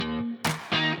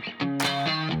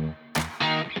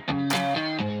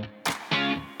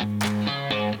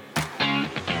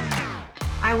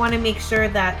I want to make sure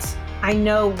that I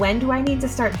know when do I need to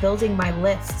start building my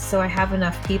list so I have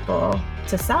enough people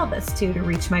to sell this to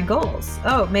reach my goals.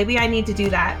 Oh, maybe I need to do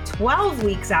that 12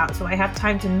 weeks out so I have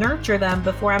time to nurture them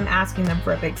before I'm asking them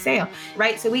for a big sale,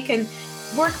 right? So we can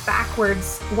work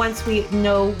backwards once we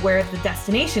know where the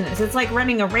destination is. It's like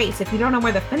running a race. If you don't know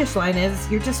where the finish line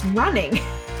is, you're just running.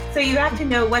 So you have to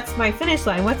know what's my finish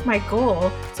line, what's my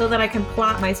goal, so that I can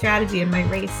plot my strategy in my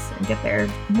race and get there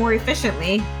more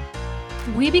efficiently.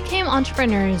 We became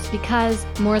entrepreneurs because,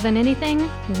 more than anything,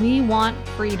 we want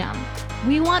freedom.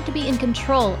 We want to be in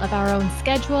control of our own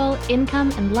schedule,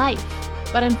 income, and life.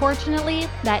 But unfortunately,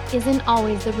 that isn't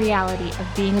always the reality of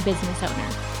being a business owner.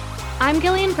 I'm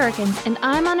Gillian Perkins, and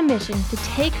I'm on a mission to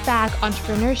take back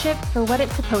entrepreneurship for what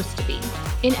it's supposed to be.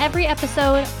 In every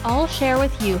episode, I'll share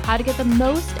with you how to get the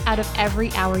most out of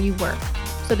every hour you work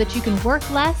so that you can work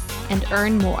less and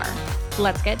earn more.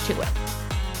 Let's get to it.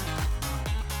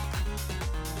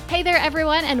 Hey there,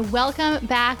 everyone, and welcome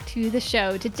back to the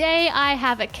show. Today, I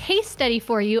have a case study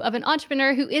for you of an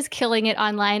entrepreneur who is killing it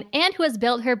online and who has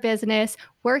built her business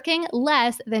working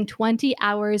less than 20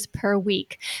 hours per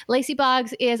week. Lacey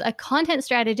Boggs is a content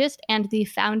strategist and the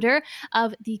founder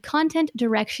of the Content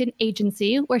Direction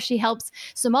Agency, where she helps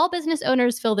small business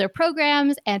owners fill their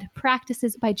programs and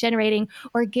practices by generating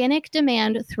organic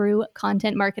demand through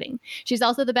content marketing. She's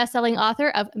also the best-selling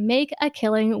author of Make a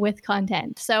Killing with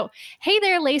Content. So, hey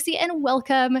there, Lacey, and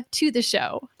welcome to the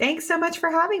show. Thanks so much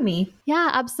for having me. Yeah,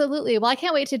 absolutely. Well, I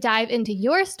can't wait to dive into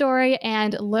your story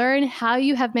and learn how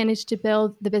you have managed to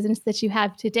build the business that you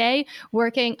have today,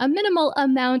 working a minimal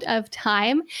amount of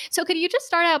time. So could you just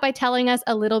start out by telling us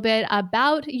a little bit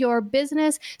about your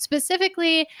business,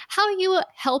 specifically how you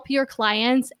help your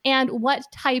clients and what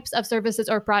types of services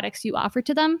or products you offer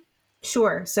to them?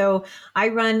 Sure. So I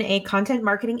run a content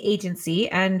marketing agency,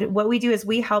 and what we do is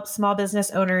we help small business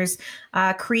owners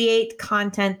create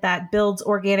content that builds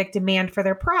organic demand for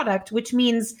their product, which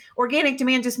means organic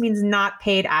demand just means not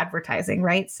paid advertising,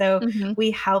 right? So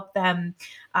we help them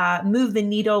move the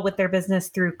needle with their business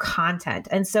through content.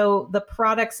 And so the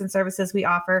products and services we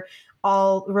offer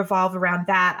all revolve around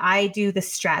that. I do the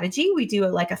strategy. We do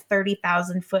like a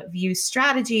 30,000 foot view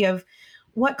strategy of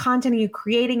what content are you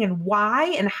creating and why,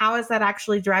 and how is that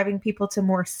actually driving people to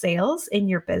more sales in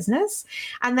your business?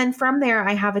 And then from there,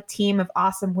 I have a team of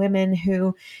awesome women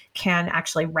who can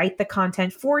actually write the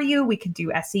content for you. We can do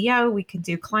SEO, we can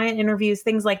do client interviews,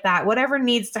 things like that. Whatever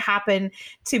needs to happen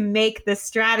to make the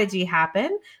strategy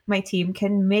happen, my team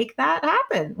can make that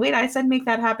happen. Wait, I said make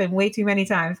that happen way too many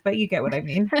times, but you get what I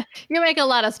mean. You make a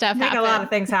lot of stuff happen. Make a lot of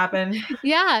things happen.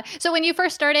 Yeah. So when you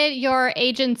first started your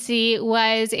agency,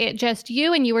 was it just you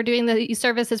and you were doing the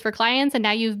services for clients, and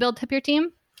now you've built up your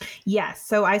team? Yes.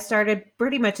 So I started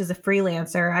pretty much as a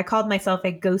freelancer. I called myself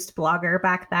a ghost blogger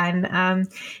back then.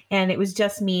 And it was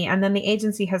just me. And then the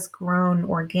agency has grown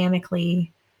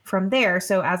organically from there.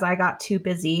 So as I got too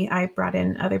busy, I brought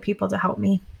in other people to help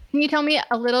me. Can you tell me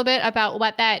a little bit about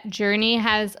what that journey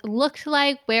has looked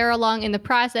like, where along in the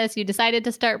process you decided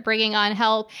to start bringing on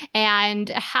help, and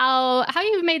how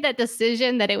you've made that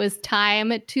decision that it was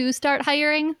time to start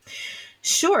hiring?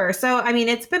 Sure. So, I mean,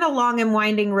 it's been a long and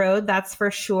winding road, that's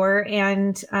for sure.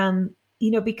 And,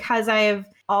 because I have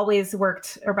always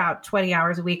worked about 20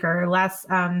 hours a week or less,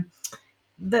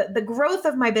 the growth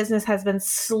of my business has been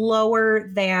slower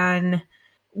than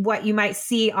what you might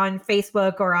see on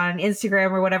Facebook or on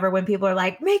Instagram or whatever, when people are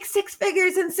like, make 6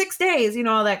 figures in 6 days,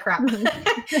 all that crap.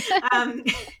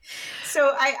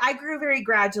 So I grew very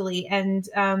gradually, and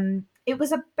it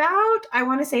was about, I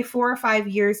want to say 4 or 5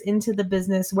 years into the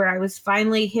business where I was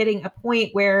finally hitting a point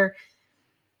where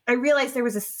I realized there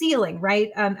was a ceiling,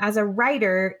 right? As a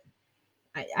writer,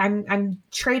 I'm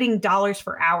trading dollars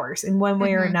for hours in one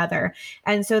way or another.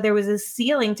 And so there was a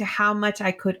ceiling to how much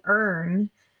I could earn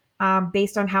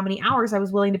based on how many hours I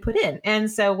was willing to put in.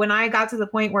 And so when I got to the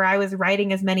point where I was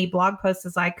writing as many blog posts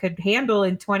as I could handle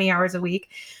in 20 hours a week,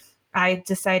 I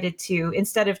decided to,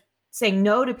 instead of saying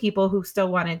no to people who still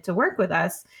wanted to work with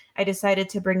us, I decided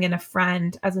to bring in a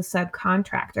friend as a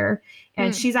subcontractor.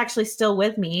 And she's actually still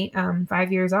with me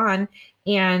 5 years on.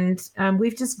 And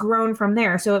we've just grown from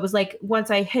there. So it was like, once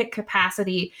I hit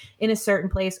capacity in a certain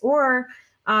place, or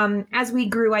as we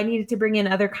grew, I needed to bring in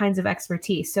other kinds of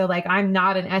expertise. So like, I'm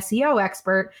not an SEO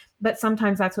expert, but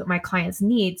sometimes that's what my clients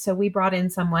need. So we brought in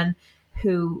someone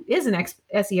who is an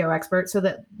SEO expert so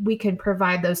that we can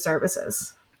provide those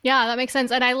services. Yeah, that makes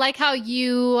sense. And I like how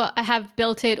you have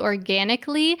built it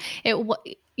organically.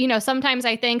 sometimes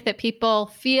I think that people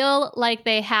feel like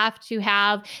they have to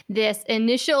have this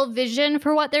initial vision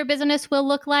for what their business will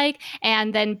look like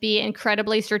and then be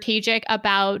incredibly strategic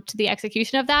about the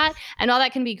execution of that. And all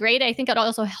that can be great. I think it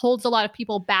also holds a lot of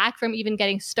people back from even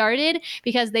getting started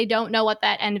because they don't know what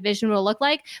that end vision will look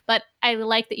like. But I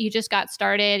like that you just got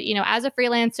started, as a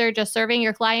freelancer, just serving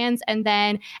your clients. And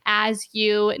then as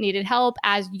you needed help,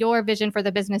 as your vision for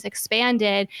the business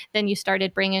expanded, then you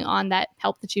started bringing on that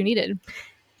help that you needed.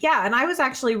 Yeah. And I was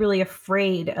actually really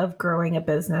afraid of growing a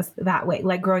business that way,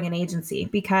 like growing an agency,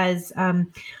 because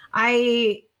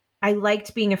I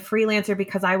liked being a freelancer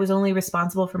because I was only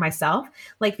responsible for myself.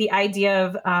 Like the idea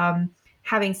of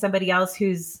having somebody else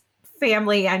whose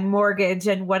family and mortgage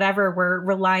and whatever were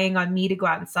relying on me to go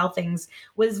out and sell things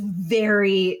was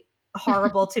very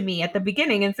horrible to me at the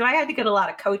beginning. And so I had to get a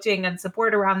lot of coaching and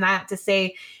support around that to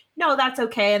say, no, that's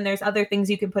okay. And there's other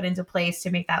things you can put into place to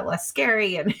make that less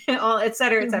scary and all, et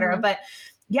cetera, et cetera. Mm-hmm. But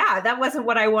yeah, that wasn't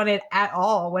what I wanted at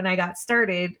all when I got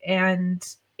started. And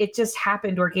it just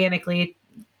happened organically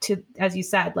to, as you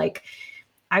said, like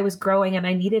I was growing and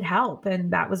I needed help.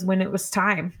 And that was when it was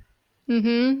time.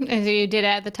 Mm-hmm. And so you did it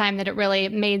at the time that it really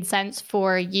made sense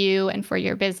for you and for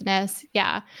your business.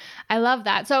 Yeah, I love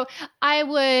that. So I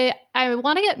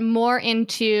want to get more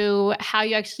into how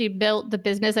you actually built the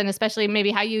business and especially maybe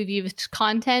how you've used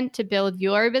content to build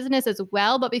your business as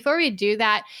well. But before we do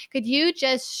that, could you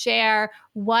just share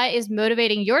what is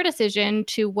motivating your decision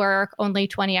to work only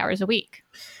 20 hours a week?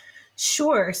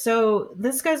 Sure. So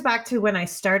this goes back to when I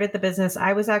started the business.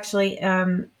 I was actually,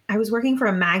 I was working for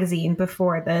a magazine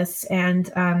before this,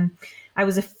 and I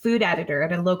was a food editor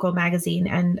at a local magazine.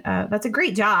 And that's a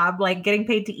great job. Like getting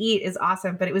paid to eat is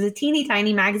awesome, but it was a teeny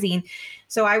tiny magazine.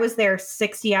 So I was there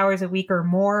 60 hours a week or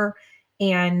more.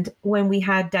 And when we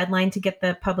had deadline to get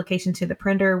the publication to the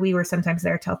printer, we were sometimes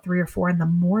there till 3 or 4 in the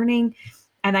morning.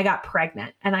 And I got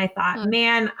pregnant and I thought,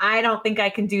 man, I don't think I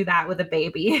can do that with a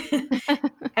baby.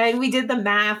 And we did the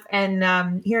math.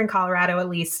 And here in Colorado, at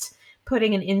least,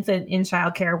 putting an infant in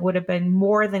childcare would have been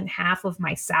more than half of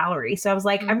my salary. So I was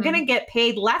like, I'm going to get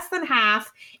paid less than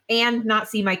half and not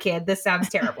see my kid. This sounds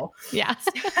terrible. Yeah.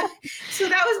 So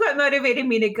that was what motivated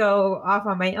me to go off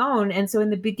on my own. And so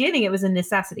in the beginning, it was a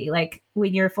necessity. Like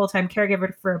when you're a full-time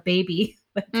caregiver for a baby,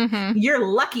 you're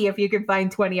lucky if you can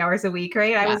find 20 hours a week,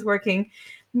 right? Yeah. I was working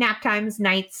nap times,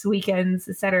 nights, weekends,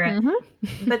 etc.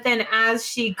 But then as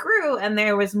she grew and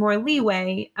there was more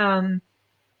leeway,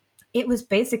 it was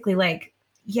basically like,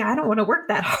 yeah, I don't want to work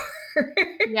that hard.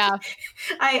 Yeah.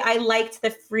 I liked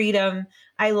the freedom.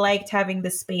 I liked having the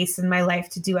space in my life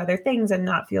to do other things and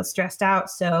not feel stressed out.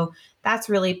 So that's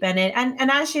really been it.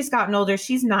 And as she's gotten older,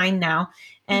 she's 9 now.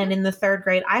 And in the 3rd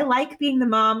grade, I like being the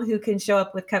mom who can show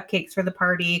up with cupcakes for the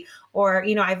party, or,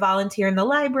 I volunteer in the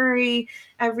library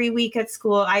every week at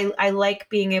school. I like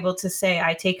being able to say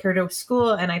I take her to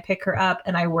school and I pick her up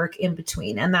and I work in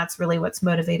between. And that's really what's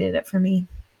motivated it for me.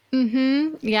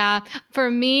 Yeah.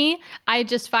 For me, I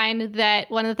just find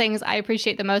that one of the things I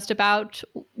appreciate the most about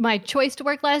my choice to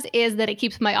work less is that it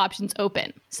keeps my options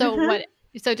open. So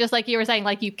So just like you were saying,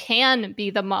 like you can be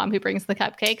the mom who brings the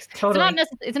cupcakes. Totally.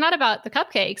 It's not about the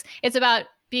cupcakes. It's about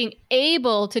being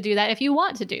able to do that if you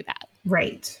want to do that.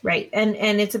 Right. And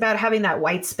it's about having that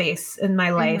white space in my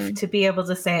life to be able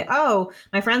to say, oh,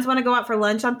 my friends want to go out for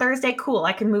lunch on Thursday. Cool.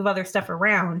 I can move other stuff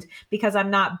around because I'm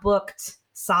not booked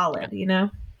solid,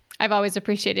 I've always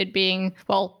appreciated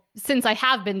since I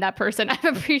have been that person, I've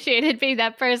appreciated being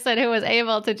that person who was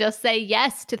able to just say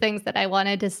yes to things that I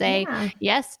wanted to say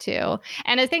yes to.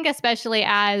 And I think especially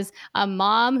as a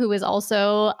mom who is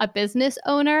also a business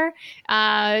owner,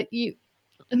 you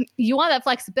want that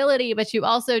flexibility, but you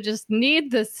also just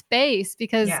need the space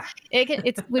because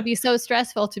it would be so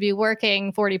stressful to be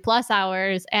working 40 plus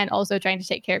hours and also trying to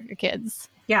take care of your kids.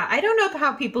 Yeah, I don't know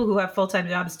how people who have full-time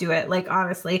jobs do it. Like,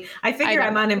 honestly, I figure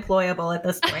I'm unemployable at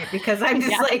this point because I'm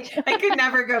just like, I could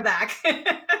never go back.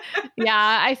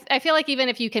 Yeah, I feel like even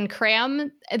if you can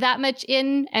cram that much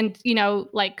in and,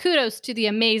 like kudos to the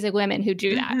amazing women who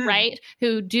do that, right?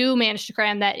 Who do manage to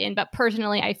cram that in. But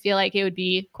personally, I feel like it would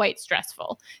be quite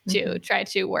stressful to try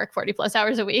to work 40 plus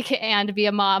hours a week and be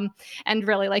a mom and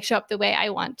really like show up the way I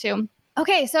want to.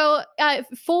 Okay, so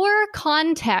for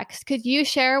context, could you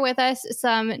share with us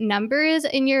some numbers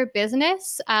in your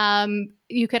business?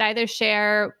 You could either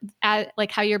share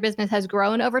like how your business has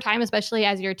grown over time, especially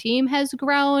as your team has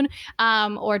grown,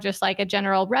 or just like a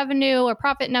general revenue or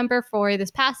profit number for this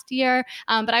past year.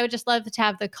 But I would just love to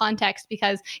have the context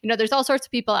because, there's all sorts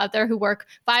of people out there who work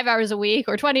 5 hours a week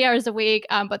or 20 hours a week,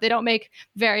 but they don't make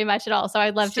very much at all. So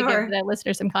I'd love to give the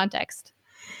listeners some context.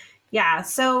 Yeah.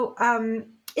 So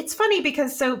it's funny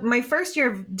because so my first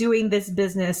year of doing this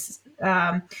business,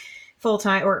 full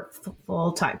time or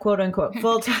full time, quote unquote,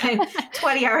 full time,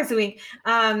 20 hours a week.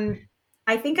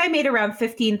 I think I made around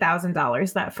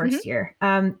 $15,000 that 1st year.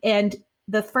 And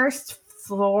the first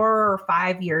 4 or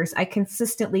 5 years, I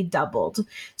consistently doubled.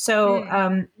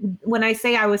 So when I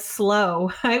say I was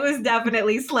slow, I was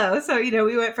definitely slow. So,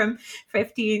 we went from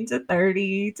 15 to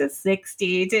 30 to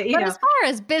 60 to, But as far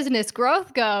as business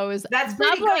growth goes, that's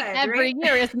pretty doubling good, every right?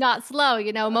 year is not slow.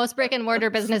 Most brick and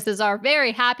mortar businesses are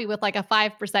very happy with like a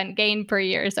 5% gain per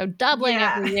year. So doubling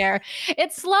every year.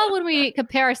 It's slow when we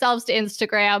compare ourselves to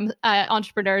Instagram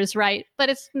entrepreneurs, right? But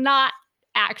it's not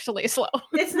actually slow.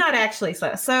 It's not actually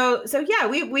slow. So yeah,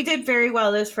 we did very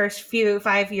well those first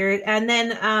 5 years. And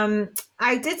then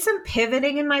I did some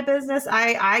pivoting in my business.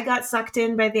 I got sucked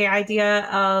in by the idea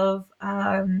of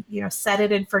set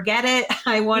it and forget it.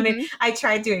 I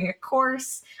tried doing a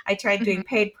course. I tried doing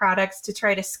paid products to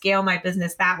try to scale my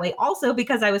business that way. Also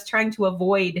because I was trying to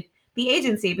avoid the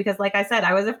agency because like I said,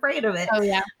 I was afraid of it. Oh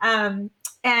yeah.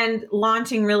 And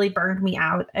launching really burned me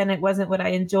out and it wasn't what I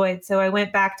enjoyed. So I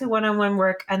went back to one-on-one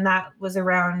work and that was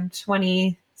around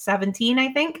 2017,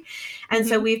 I think. And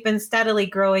so we've been steadily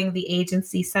growing the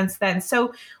agency since then.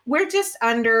 So we're just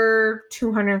under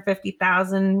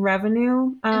 250,000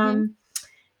 revenue.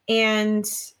 And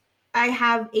I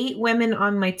have 8 women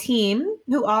on my team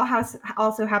who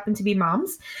also happen to be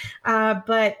moms.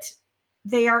 But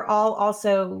they are all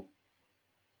also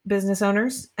business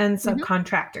owners and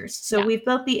subcontractors. So we've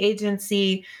built the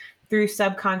agency through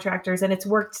subcontractors and it's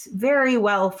worked very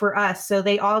well for us. So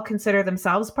they all consider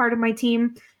themselves part of my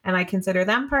team and I consider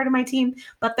them part of my team,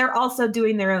 but they're also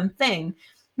doing their own thing,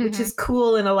 which is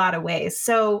cool in a lot of ways.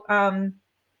 So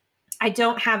I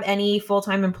don't have any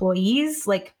full-time employees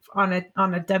like on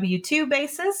a W-2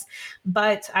 basis,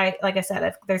 but like I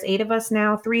said, there's 8 of us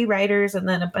now, 3 writers, and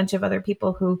then a bunch of other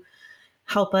people who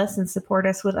help us and support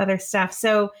us with other stuff.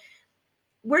 So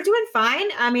we're doing fine.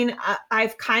 I mean,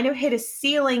 I've kind of hit a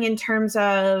ceiling in terms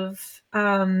of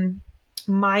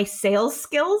my sales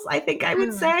skills, I think I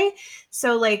would say.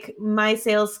 So like my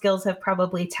sales skills have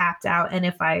probably tapped out. And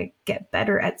if I get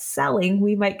better at selling,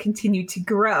 we might continue to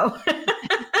grow.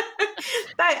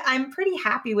 But I'm pretty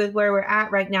happy with where we're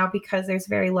at right now because there's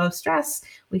very low stress.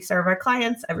 We serve our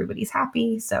clients. Everybody's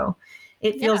happy. So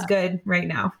it feels good right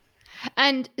now.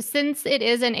 And since it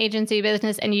is an agency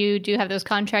business and you do have those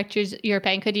contractors you're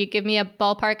paying, could you give me a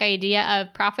ballpark idea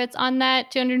of profits on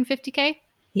that $250K?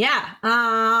 Yeah.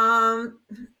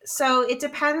 So it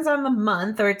depends on the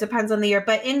month or it depends on the year,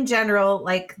 but in general,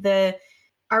 like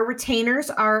our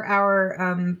retainers are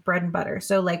our bread and butter.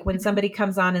 So like when somebody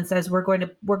comes on and says we're going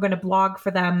to blog for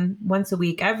them once a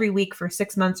week, every week for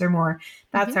 6 months or more,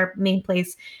 that's our main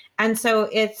place. And so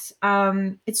it's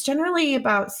generally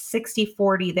about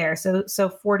 60-40 there. So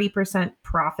 40%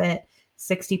 profit,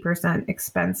 60%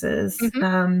 expenses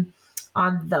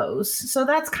on those. So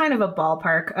that's kind of a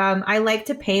ballpark. I like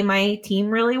to pay my team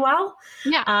really well.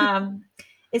 Yeah.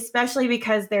 Especially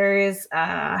because there is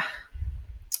a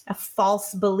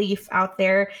false belief out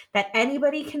there that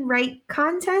anybody can write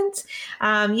content.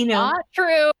 Not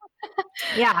true.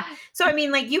 Yeah. So, I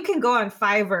mean, like you can go on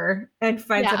Fiverr and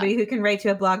find somebody who can write you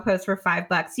a blog post for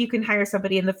 $5. You can hire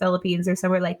somebody in the Philippines or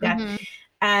somewhere like that.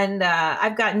 And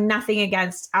I've got nothing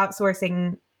against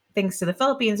outsourcing things to the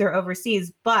Philippines or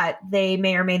overseas, but they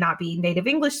may or may not be native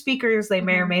English speakers. They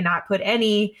may or may not put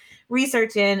any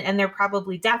research in, and they're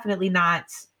probably definitely not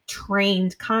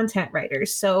trained content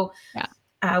writers. So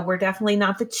we're definitely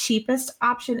not the cheapest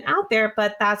option out there,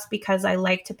 but that's because I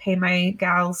like to pay my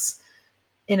gals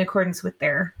in accordance with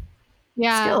their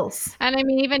skills. And I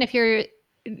mean, even if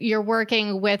you're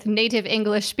working with native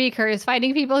English speakers,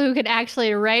 finding people who can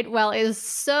actually write well is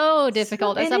so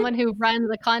difficult. As someone who runs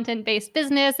a content-based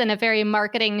business and a very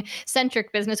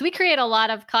marketing-centric business, we create a lot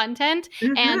of content.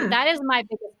 And that is my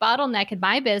biggest bottleneck in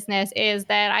my business is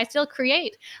that I still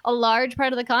create a large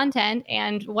part of the content.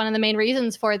 And one of the main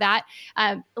reasons for that,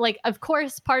 of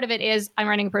course, part of it is I'm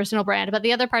running a personal brand, but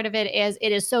the other part of it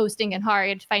is so stinking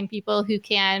hard to find people who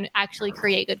can actually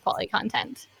create good quality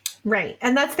content. Right.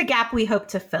 And that's the gap we hope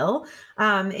to fill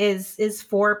is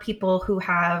for people who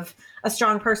have a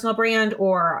strong personal brand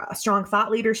or a strong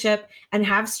thought leadership and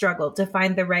have struggled to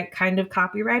find the right kind of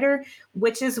copywriter,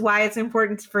 which is why it's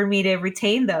important for me to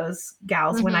retain those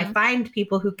gals. When I find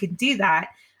people who can do that,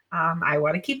 I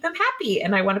want to keep them happy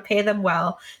and I want to pay them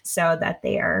well so that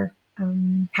they are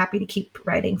happy to keep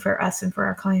writing for us and for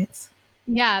our clients.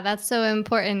 Yeah, that's so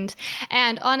important.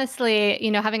 And honestly,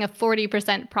 having a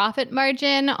 40% profit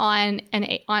margin on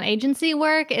agency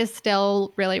work is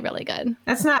still really, really good.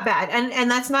 That's not bad. And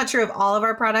that's not true of all of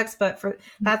our products, but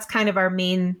that's kind of our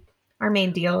main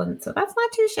deal. And so that's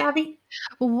not too shabby.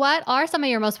 What are some of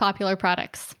your most popular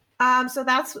products? So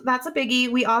that's a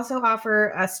biggie. We also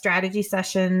offer a strategy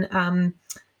session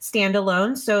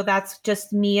standalone. So that's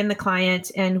just me and the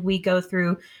client, and we go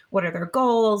through what are their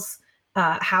goals,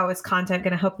 how is content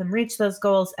going to help them reach those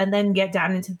goals, and then get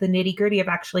down into the nitty gritty of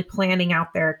actually planning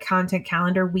out their content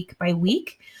calendar week by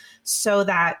week so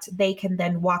that they can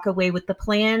then walk away with the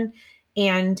plan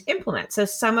and implement. So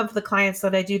some of the clients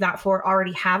that I do that for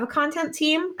already have a content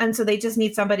team. And so they just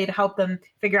need somebody to help them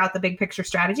figure out the big picture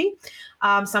strategy.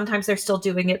 Sometimes they're still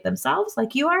doing it themselves,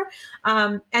 like you are.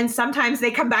 And sometimes they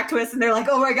come back to us and they're like,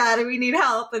 oh my God, we need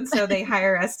help. And so they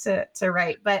hire us to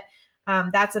write. But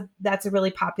that's a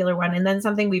really popular one. And then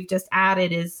something we've just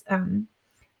added is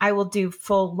I will do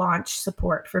full launch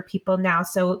support for people now.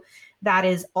 So that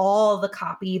is all the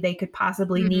copy they could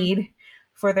possibly need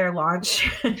for their launch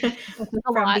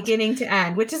from beginning to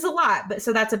end, which is a lot. But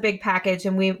so that's a big package.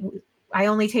 And I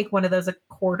only take one of those a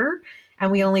quarter,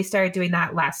 and we only started doing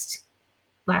that last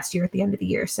year at the end of the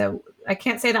year. So I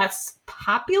can't say that's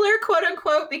popular, quote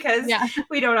unquote, because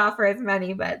we don't offer as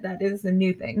many, but that is a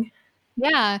new thing.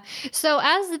 Yeah. So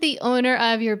as the owner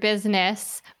of your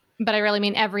business, but I really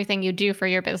mean everything you do for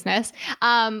your business,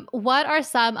 what are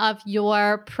some of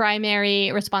your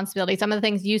primary responsibilities, some of the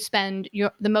things you spend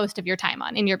the most of your time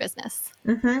on in your business?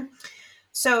 Mm-hmm.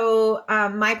 So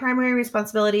my primary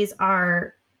responsibilities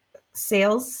are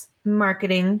sales,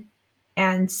 marketing,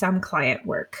 and some client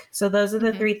work. So those are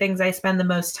the three things I spend the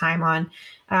most time on.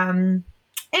 And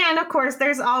of course,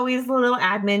 there's always little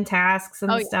admin tasks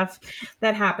and stuff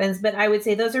that happens. But I would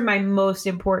say those are my most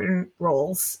important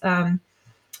roles.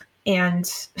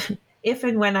 And if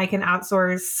and when I can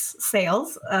outsource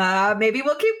sales, maybe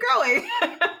we'll keep growing.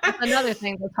 Another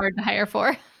thing that's hard to hire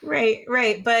for. Right.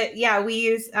 But yeah, we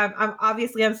use,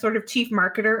 I'm sort of chief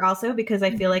marketer also because I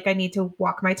feel like I need to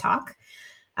walk my talk,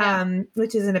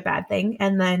 which isn't a bad thing.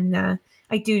 And then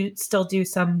I do still do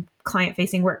some client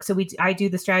facing work. So I do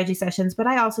the strategy sessions, but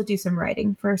I also do some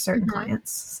writing for certain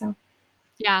clients. So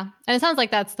yeah. And it sounds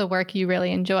like that's the work you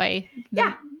really enjoy.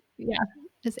 Yeah.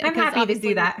 I'm happy to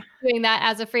do that. Doing that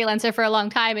as a freelancer for a long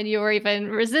time, and you were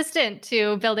even resistant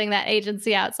to building that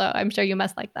agency out. So I'm sure you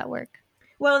must like that work.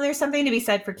 Well, there's something to be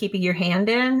said for keeping your hand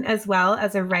in as well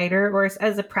as a writer or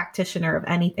as a practitioner of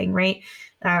anything, right?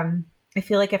 I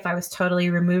feel like if I was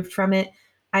totally removed from it,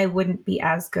 I wouldn't be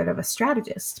as good of a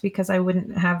strategist because I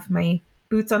wouldn't have my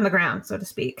boots on the ground, so to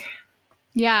speak.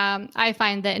 Yeah, I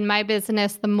find that in my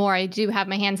business, the more I do have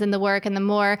my hands in the work and the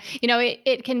more,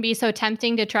 it can be so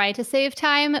tempting to try to save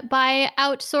time by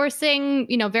outsourcing,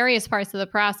 various parts of the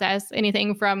process,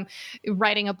 anything from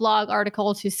writing a blog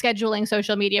article to scheduling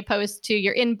social media posts to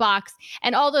your inbox.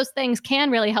 And all those things can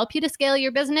really help you to scale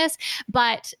your business.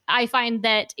 But I find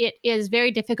that it is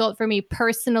very difficult for me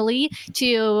personally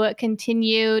to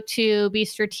continue to be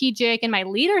strategic in my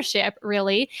leadership,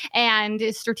 really, and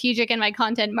strategic in my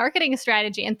content marketing strategy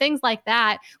and things like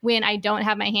that when I don't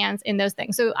have my hands in those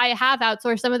things. So I have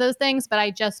outsourced some of those things, but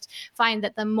I just find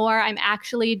that the more I'm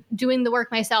actually doing the work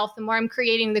myself, the more I'm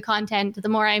creating the content, the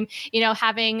more I'm,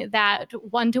 having that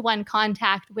one-to-one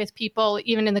contact with people,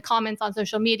 even in the comments on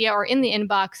social media or in the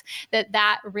inbox,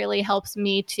 that really helps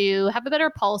me to have a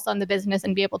better pulse on the business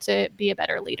and be able to be a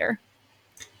better leader.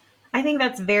 I think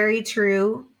that's very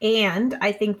true. And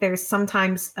I think there's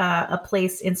sometimes a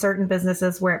place in certain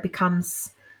businesses where it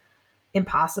becomes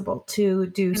impossible to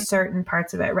do certain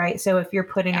parts of it, right? So if you're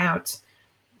putting out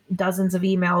dozens of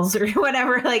emails or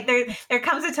whatever, like there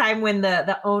comes a time when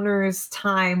the owner's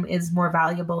time is more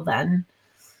valuable than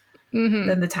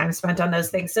the time spent on those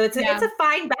things. So it's a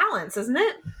fine balance, isn't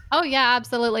it? Oh, yeah,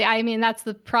 absolutely. I mean, that's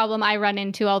the problem I run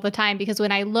into all the time, because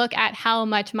when I look at how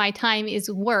much my time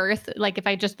is worth, like if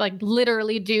I just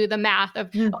literally do the math of,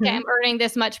 okay, I'm earning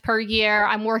this much per year,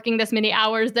 I'm working this many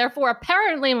hours, therefore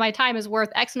apparently my time is worth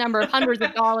X number of hundreds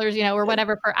of dollars, or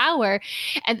whatever per hour.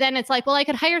 And then it's like, well, I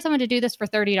could hire someone to do this for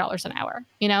 $30 an hour,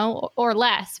 or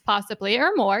less possibly,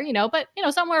 or more, but,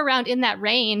 somewhere around in that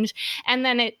range. And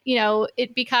then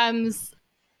it becomes,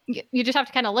 you just have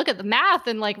to kind of look at the math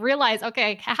and realize,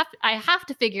 okay, I have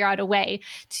to figure out a way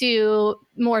to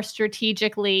more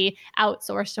strategically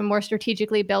outsource, to more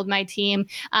strategically build my team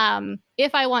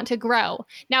if I want to grow.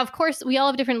 Now, of course, we all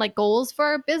have different goals for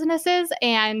our businesses,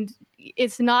 and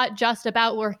it's not just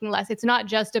about working less. It's not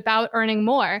just about earning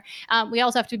more. We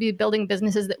also have to be building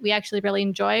businesses that we actually really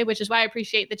enjoy, which is why I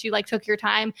appreciate that you took your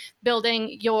time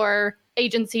building your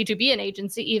agency to be an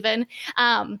agency even,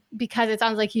 because it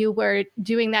sounds like you were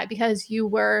doing that because you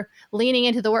were leaning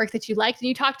into the work that you liked. And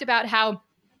you talked about how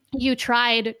you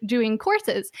tried doing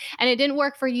courses and it didn't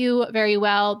work for you very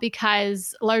well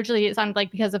because largely it sounded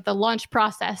like because of the launch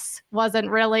process wasn't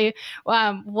really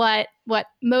what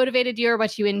motivated you or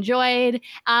what you enjoyed.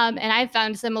 And I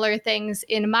found similar things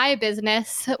in my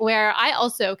business where I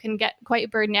also can get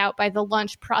quite burdened out by the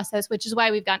launch process, which is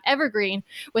why we've gone evergreen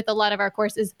with a lot of our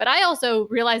courses. But I also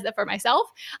realized that for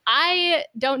myself, I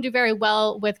don't do very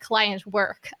well with client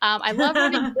work. I love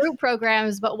running group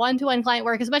programs, but one-to-one client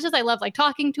work, as much as I love like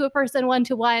talking to a person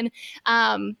one-to-one,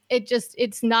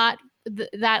 it's not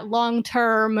that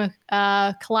long-term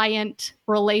client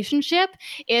relationship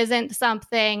isn't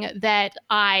something that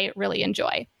I really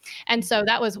enjoy. And so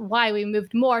that was why we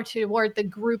moved more toward the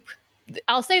group.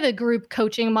 I'll say the group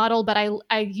coaching model, but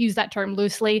I use that term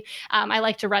loosely. I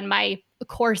like to run my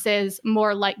courses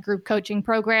more like group coaching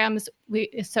programs.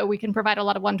 So we can provide a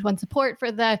lot of one-to-one support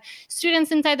for the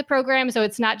students inside the program. So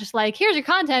it's not just like, here's your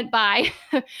content, bye,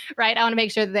 right? I want to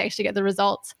make sure that they actually get the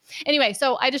results. Anyway,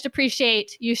 so I just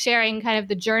appreciate you sharing kind of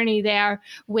the journey there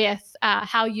with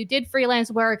how you did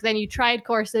freelance work, then you tried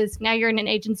courses, now you're in an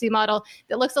agency model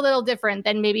that looks a little different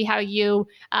than maybe how you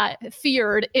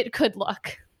feared it could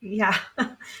look. Yeah,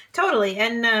 totally.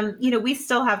 And, we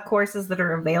still have courses that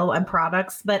are available and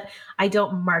products, but I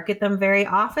don't market them very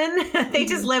often. They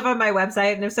just live on my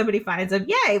website. And if somebody finds them,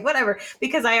 yay, whatever,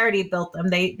 because I already built them,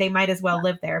 they might as well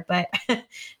live there. But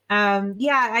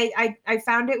I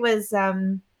found it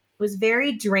was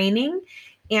very draining.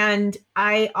 And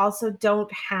I also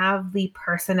don't have the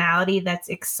personality that's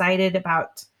excited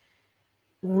about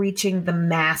reaching the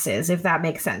masses, if that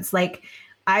makes sense. Like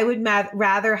I would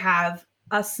rather have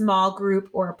a small group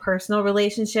or a personal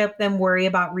relationship than worry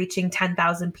about reaching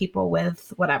 10,000 people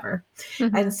with whatever.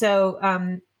 Mm-hmm. And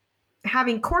so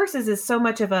having courses is so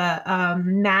much of a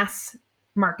mass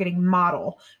marketing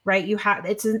model, right?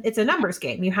 It's a numbers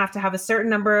game. You have to have a certain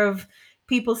number of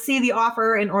people see the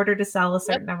offer in order to sell a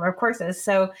certain number of courses.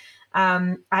 So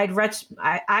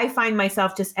I find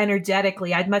myself just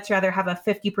energetically, I'd much rather have a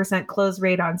 50% close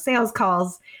rate on sales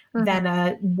calls than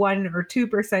a 1 or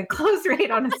 2% close rate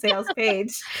on a sales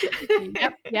page.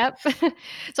 Yep.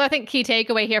 So I think key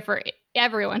takeaway here for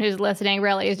everyone who's listening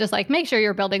really is just like, make sure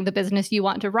you're building the business you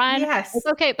want to run. Yes. It's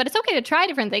okay. But it's okay to try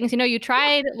different things. You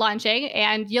tried launching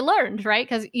and you learned, right?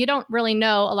 Because you don't really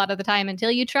know a lot of the time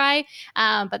until you try.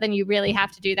 But then you really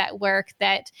have to do that work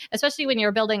that, especially when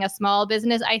you're building a small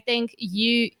business, I think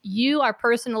you are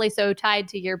personally so tied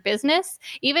to your business,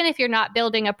 even if you're not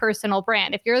building a personal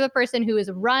brand. If you're the person who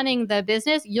is running the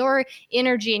business, your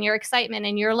energy and your excitement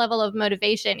and your level of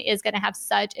motivation is going to have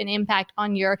such an impact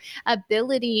on your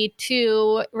ability to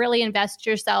really invest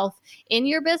yourself in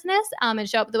your business and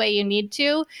show up the way you need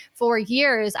to. For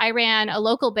years, I ran a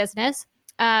local business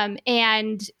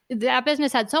and that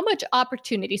business had so much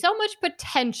opportunity, so much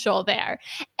potential there.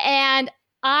 And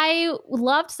I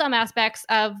loved some aspects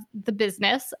of the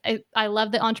business. I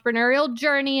love the entrepreneurial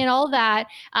journey and all that.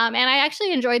 And I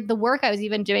actually enjoyed the work I was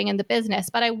even doing in the business,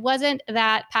 but I wasn't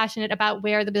that passionate about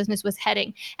where the business was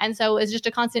heading. And so it was just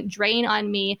a constant drain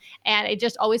on me. And it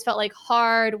just always felt like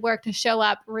hard work to show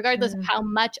up, regardless of how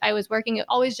much I was working. It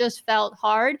always just felt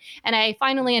hard. And I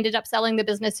finally ended up selling the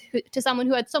business to someone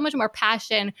who had so much more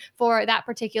passion for that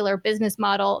particular business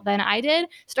model than I did.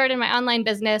 Started my online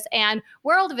business, and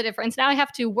world of a difference. Now I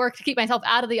have to work to keep myself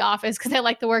out of the office because I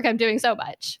like the work I'm doing so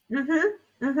much.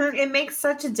 It makes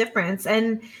such a difference.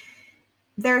 And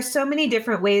there are so many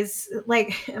different ways.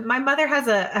 Like my mother has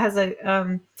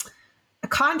a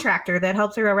contractor that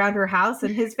helps her around her house.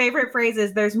 And his favorite phrase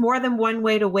is there's more than one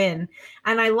way to win.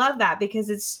 And I love that because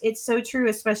it's so true,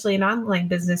 especially in online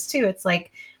business too. It's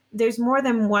like, there's more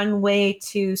than one way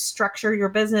to structure your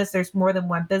business. There's more than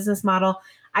one business model.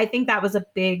 I think that was a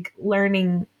big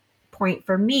learning point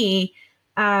for me.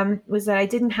 Was that I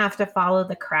didn't have to follow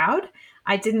the crowd.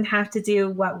 I didn't have to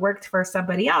do what worked for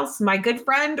somebody else, my good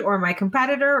friend or my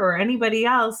competitor or anybody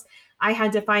else. I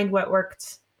had to find what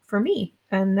worked for me.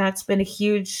 And that's been a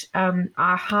huge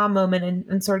aha moment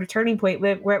and sort of turning point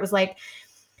where it was like,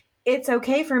 it's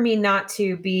okay for me not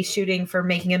to be shooting for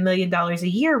making $1 million a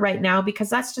year right now, because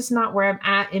that's just not where I'm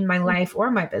at in my life or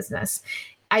my business.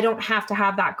 I don't have to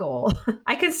have that goal.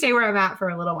 I can stay where I'm at for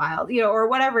a little while, or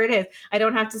whatever it is. I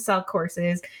don't have to sell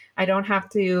courses. I don't have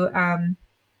to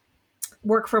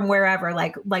work from wherever.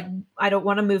 Like I don't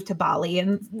want to move to Bali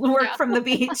and work from the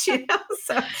beach,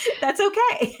 so that's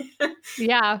okay.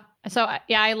 Yeah. So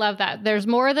yeah, I love that. There's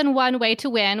more than one way to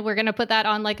win. We're going to put that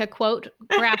on like a quote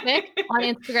graphic on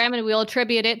Instagram, and we'll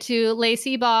attribute it to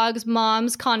Lacey Boggs'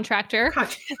 mom's contractor.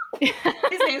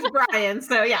 His name's Brian,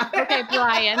 so yeah. Okay,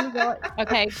 Brian. Well,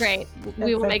 okay, great.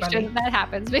 We will make sure that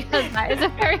happens, because that is a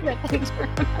very good thing to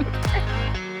remember.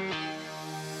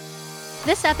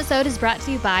 This episode is brought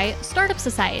to you by Startup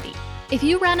Society. If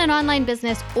you run an online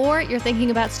business or you're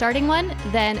thinking about starting one,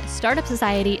 then Startup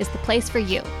Society is the place for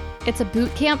you. It's a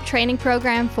bootcamp training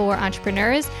program for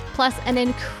entrepreneurs, plus an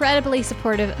incredibly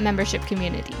supportive membership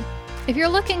community. If you're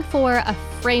looking for a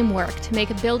framework to make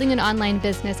building an online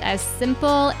business as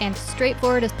simple and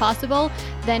straightforward as possible,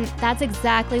 then that's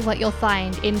exactly what you'll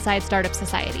find inside Startup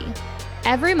Society.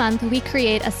 Every month, we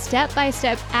create a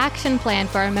step-by-step action plan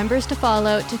for our members to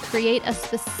follow to create a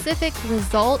specific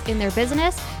result in their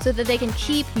business so that they can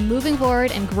keep moving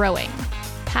forward and growing.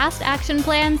 Past action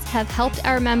plans have helped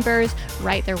our members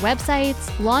write their websites,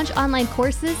 launch online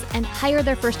courses, and hire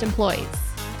their first employees.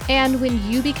 And when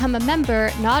you become a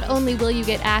member, not only will you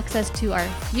get access to our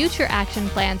future action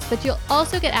plans, but you'll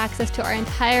also get access to our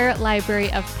entire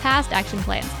library of past action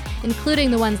plans,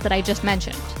 including the ones that I just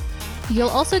mentioned. You'll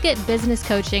also get business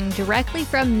coaching directly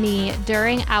from me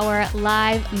during our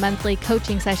live monthly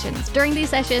coaching sessions. During these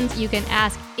sessions, you can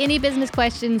ask any business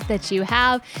questions that you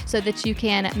have so that you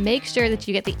can make sure that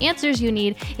you get the answers you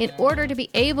need in order to be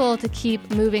able to keep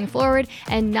moving forward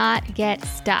and not get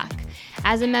stuck.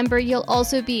 As a member, you'll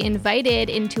also be invited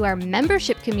into our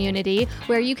membership community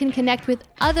where you can connect with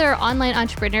other online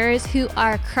entrepreneurs who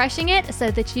are crushing it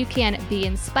so that you can be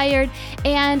inspired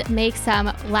and make some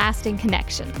lasting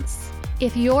connections.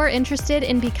 If you're interested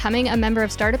in becoming a member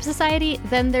of Startup Society,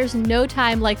 then there's no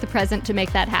time like the present to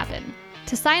make that happen.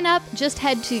 To sign up, just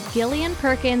head to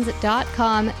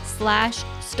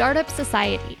gillianperkins.com/Startup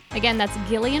Society. Again, that's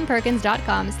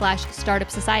gillianperkins.com/Startup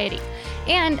Society.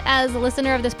 And as a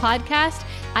listener of this podcast,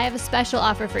 I have a special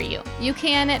offer for you. You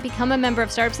can become a member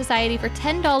of Startup Society for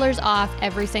 $10 off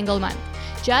every single month.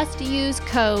 Just use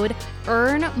code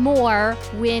EARNMORE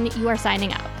when you are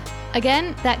signing up.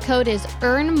 Again, that code is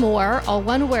EARNMORE, all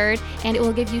one word, and it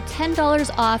will give you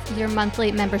 $10 off your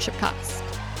monthly membership cost.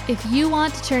 If you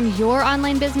want to turn your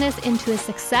online business into a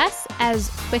success as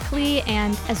quickly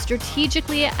and as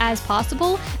strategically as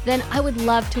possible, then I would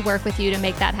love to work with you to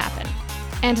make that happen.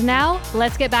 And now,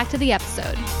 let's get back to the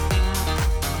episode.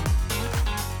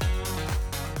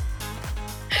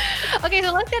 Okay,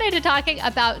 so let's get into talking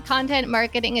about content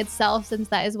marketing itself, since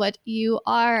that is what you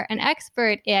are an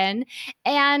expert in.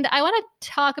 And I want to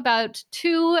talk about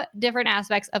two different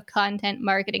aspects of content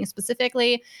marketing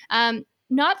specifically.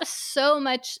 Not so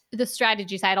much the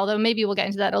strategy side, although maybe we'll get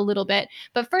into that a little bit.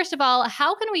 But first of all,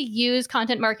 how can we use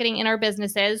content marketing in our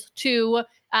businesses to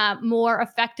more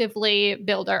effectively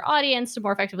build our audience, to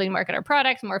more effectively market our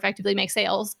products, more effectively make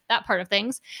sales, that part of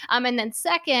things. And then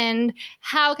second,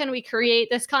 how can we create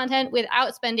this content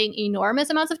without spending enormous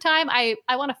amounts of time? I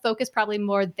want to focus probably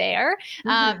more there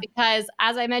because,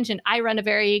 as I mentioned, I run a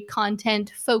very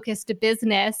content-focused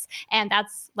business. And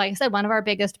that's, like I said, one of our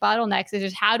biggest bottlenecks is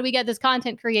just how do we get this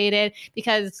content created,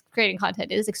 because creating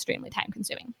content is extremely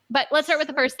time-consuming. But let's start with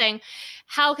the first thing.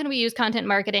 How can we use content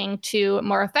marketing to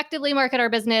more effectively market our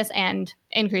business and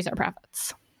increase our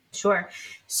profits? Sure.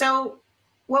 So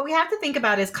what we have to think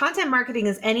about is content marketing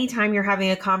is anytime you're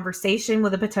having a conversation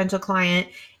with a potential client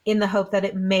in the hope that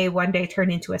it may one day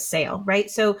turn into a sale, right?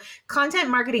 So content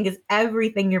marketing is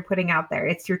everything you're putting out there.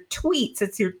 It's your tweets,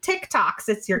 it's your TikToks,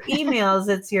 it's your emails,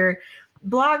 it's your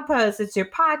blog posts, it's your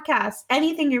podcasts,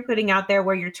 anything you're putting out there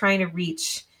where you're trying to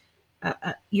reach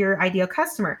your ideal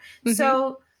customer. Mm-hmm.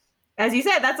 So as you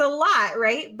said, that's a lot,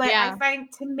 right? But I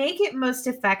find to make it most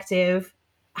effective,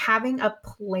 having a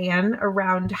plan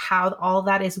around how all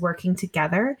that is working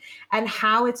together and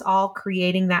how it's all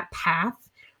creating that path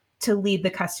to lead the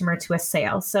customer to a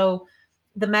sale. So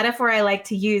the metaphor I like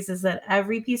to use is that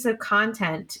every piece of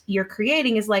content you're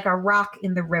creating is like a rock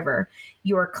in the river.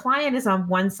 Your client is on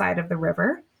one side of the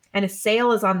river and a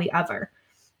sale is on the other.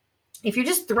 If you're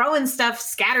just throwing stuff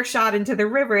scattershot into the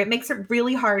river, it makes it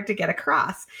really hard to get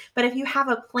across. But if you have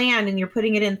a plan and you're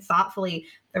putting it in thoughtfully,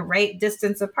 the right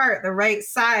distance apart, the right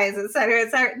size, et cetera,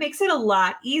 it makes it a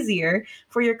lot easier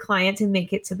for your client to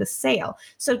make it to the sale.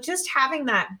 So just having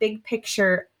that big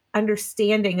picture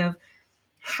understanding of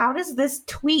how does this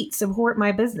tweet support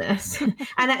my business?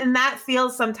 and that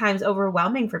feels sometimes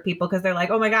overwhelming for people because they're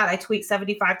like, oh my God, I tweet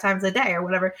 75 times a day or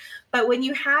whatever. But when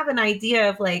you have an idea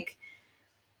of like,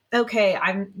 okay,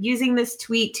 I'm using this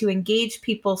tweet to engage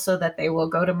people so that they will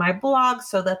go to my blog,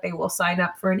 so that they will sign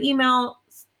up for an email,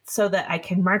 so that I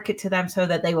can market to them, so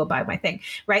that they will buy my thing,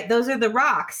 right? Those are the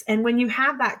rocks. And when you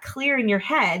have that clear in your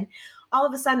head, all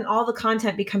of a sudden, all the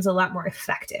content becomes a lot more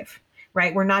effective,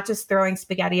 right? We're not just throwing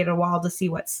spaghetti at a wall to see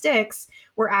what sticks.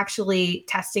 We're actually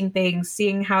testing things,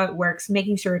 seeing how it works,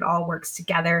 making sure it all works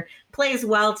together, plays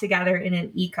well together in an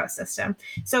ecosystem.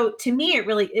 So to me, it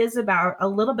really is about a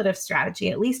little bit of strategy,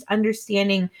 at least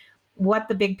understanding what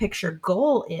the big picture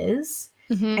goal is.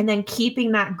 And then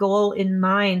keeping that goal in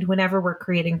mind whenever we're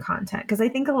creating content. Because I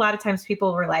think a lot of times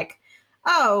people were like,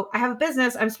 oh, I have a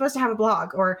business, I'm supposed to have a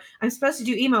blog, or I'm supposed to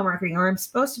do email marketing, or I'm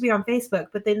supposed to be on Facebook,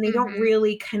 but then they don't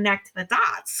really connect the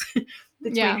dots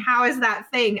between how is that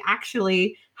thing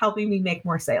actually helping me make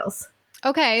more sales.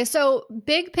 Okay, so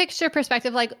big picture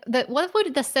perspective, like what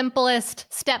would the simplest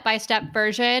step-by-step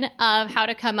version of how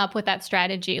to come up with that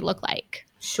strategy look like?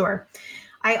 Sure.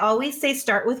 I always say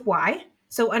start with why.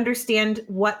 So understand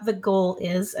what the goal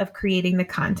is of creating the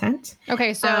content.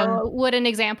 Okay, so would an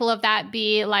example of that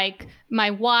be like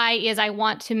my why is I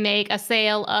want to make a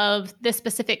sale of this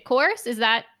specific course? Is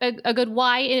that a good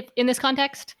why in this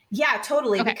context? Yeah,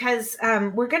 totally. Okay. Because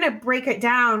we're going to break it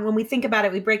down. When we think about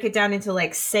it, we break it down into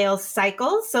like sales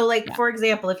cycles. So like, for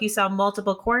example, if you sell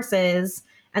multiple courses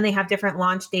and they have different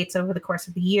launch dates over the course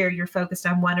of the year, you're focused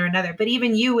on one or another. But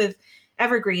even you with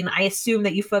Evergreen, I assume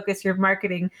that you focus your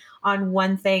marketing on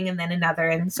one thing and then another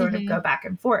and sort of go back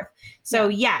and forth. So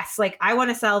yes, like I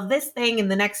want to sell this thing in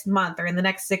the next month or in the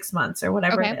next 6 months or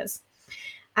whatever it is.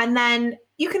 And then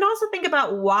you can also think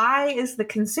about why is the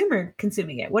consumer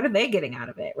consuming it? What are they getting out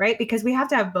of it, right? Because we have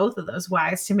to have both of those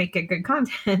whys to make it good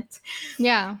content.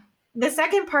 Yeah. The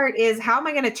second part is how am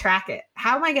I going to track it?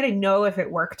 How am I going to know if it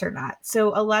worked or not?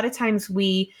 So a lot of times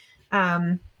we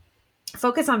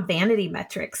focus on vanity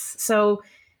metrics. So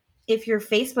if your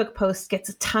Facebook post gets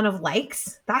a ton of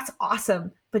likes, that's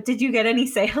awesome. But did you get any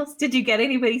sales? Did you get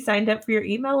anybody signed up for your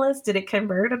email list? Did it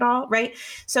convert at all? Right.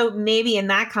 So maybe in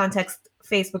that context,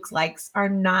 Facebook's likes are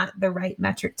not the right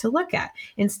metric to look at.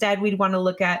 Instead, we'd want to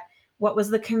look at what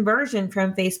was the conversion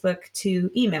from Facebook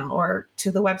to email or to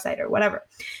the website or whatever.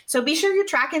 So be sure you're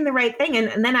tracking the right thing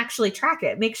and then actually track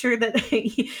it. Make sure that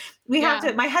we have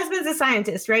to, my husband's a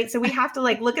scientist, right? So we have to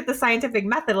like look at the scientific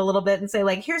method a little bit and say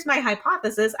like, here's my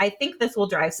hypothesis. I think this will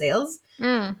drive sales.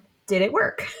 Did it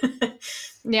work?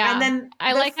 Yeah. And then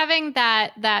I like having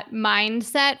that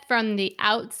mindset from the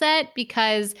outset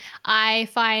because I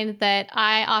find that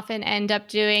I often end up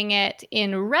doing it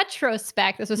in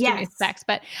retrospect. This was too many specs,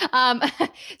 but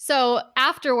so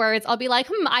afterwards I'll be like,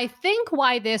 I think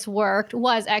why this worked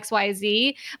was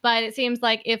XYZ, but it seems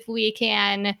like if we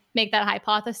can make that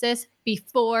hypothesis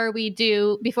before we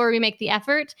make the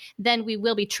effort, then we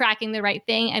will be tracking the right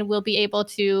thing and we'll be able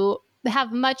to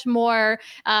have much more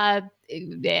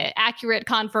accurate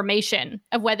confirmation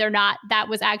of whether or not that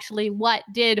was actually what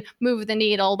did move the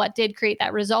needle, what did create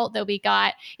that result that we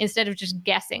got, instead of just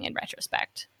guessing in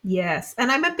retrospect. Yes.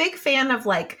 And I'm a big fan of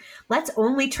like, let's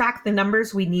only track the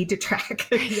numbers we need to track.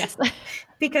 Yes.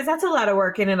 Because that's a lot of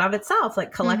work in and of itself,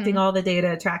 like collecting all the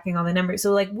data, tracking all the numbers.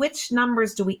 So like, which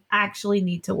numbers do we actually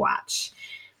need to watch?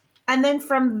 And then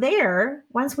from there,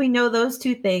 once we know those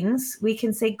two things, we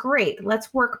can say, great,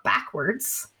 let's work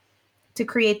backwards to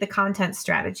create the content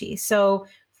strategy. So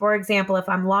for example, if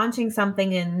I'm launching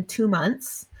something in 2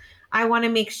 months, I want to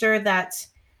make sure that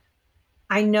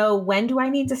I know when do I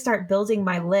need to start building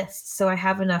my list so I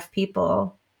have enough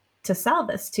people to sell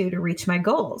this to reach my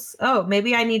goals. Oh,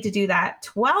 maybe I need to do that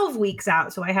 12 weeks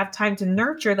out so I have time to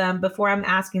nurture them before I'm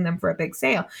asking them for a big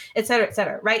sale, et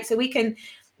cetera, right? So we can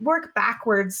work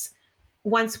backwards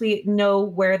once we know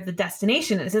where the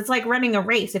destination is. It's like running a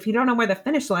race. If you don't know where the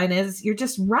finish line is, you're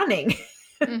just running.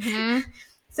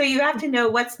 So you have to know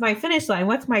what's my finish line,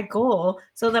 what's my goal,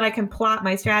 so that I can plot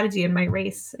my strategy in my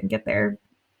race and get there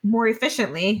more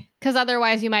efficiently. Because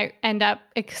otherwise you might end up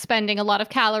expending a lot of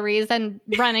calories and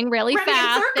running really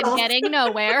fast and getting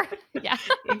nowhere. Yeah,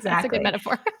 exactly. That's a good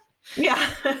metaphor. Yeah.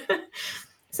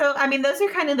 So, I mean, those are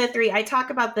kind of the three. I talk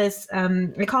about this,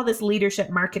 I call this leadership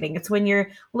marketing. It's when you're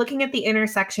looking at the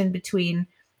intersection between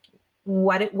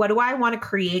what do I want to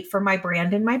create for my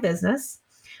brand and my business?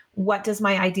 What does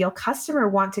my ideal customer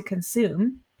want to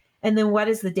consume? And then what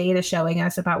is the data showing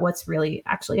us about what's really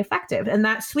actually effective? And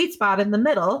that sweet spot in the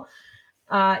middle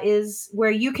is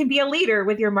where you can be a leader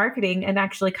with your marketing and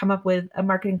actually come up with a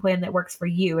marketing plan that works for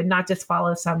you and not just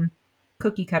follow some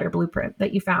cookie cutter blueprint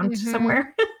that you found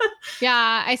somewhere.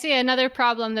 Yeah, I see another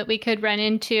problem that we could run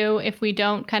into if we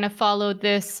don't kind of follow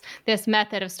this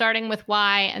method of starting with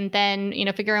why and then,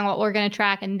 figuring out what we're going to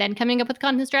track and then coming up with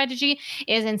content strategy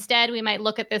is instead we might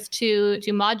look at this too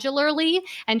modularly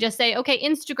and just say, okay,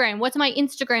 Instagram, what's my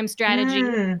Instagram strategy?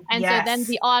 And so then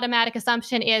the automatic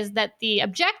assumption is that the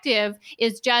objective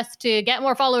is just to get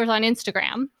more followers on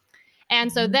Instagram. And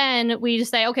so then we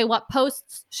just say, okay, what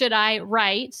posts should I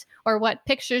write? or what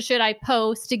pictures should I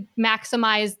post to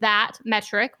maximize that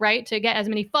metric, right? To get as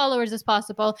many followers as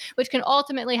possible, which can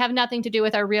ultimately have nothing to do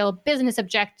with our real business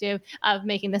objective of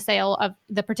making the sale of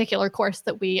the particular course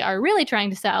that we are really trying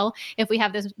to sell if we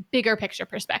have this bigger picture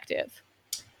perspective.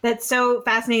 That's so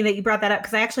fascinating that you brought that up,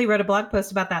 because I actually wrote a blog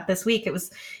post about that this week.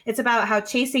 It's about how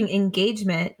chasing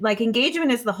engagement, like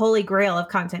engagement is the holy grail of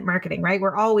content marketing, right?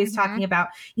 We're always talking about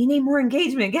you need more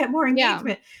engagement, get more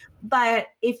engagement. Yeah. But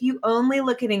if you only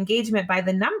look at engagement by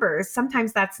the numbers,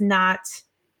 sometimes that's not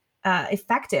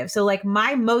effective. So like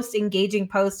my most engaging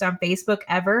post on Facebook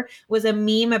ever was a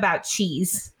meme about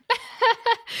cheese.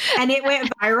 And it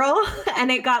went viral and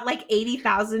it got like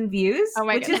 80,000 views,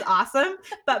 which is awesome.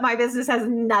 But my business has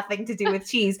nothing to do with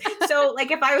cheese. So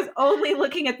like if I was only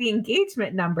looking at the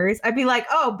engagement numbers, I'd be like,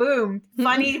 oh, boom,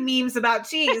 funny memes about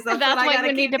cheese. That's what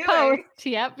you need to post.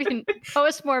 Yep. You can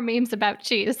post more memes about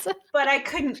cheese. But I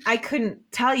couldn't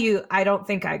tell you, I don't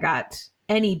think I got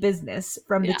any business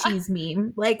from the cheese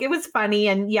meme. Like it was funny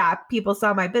and yeah, people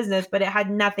saw my business, but it had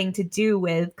nothing to do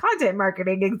with content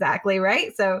marketing exactly,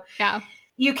 right? So yeah,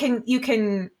 you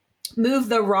can move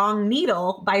the wrong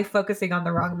needle by focusing on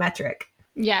the wrong metric.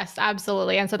 Yes,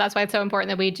 absolutely. And so that's why it's so important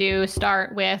that we do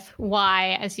start with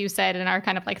why, as you said, in our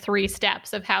kind of like 3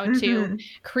 steps of how to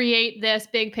create this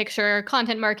big picture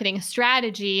content marketing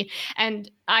strategy. And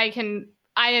I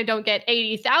don't get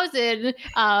 80,000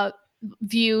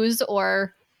 views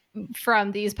or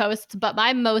from these posts, but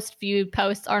my most viewed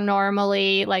posts are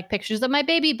normally like pictures of my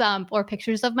baby bump or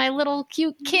pictures of my little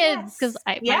cute kids, because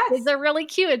my kids are really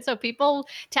cute. So people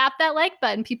tap that like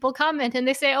button, people comment and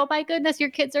they say, oh my goodness, your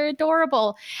kids are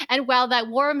adorable. And while that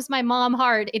warms my mom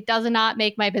heart, it does not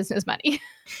make my business money.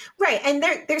 Right. And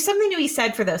there's something to be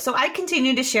said for those. So I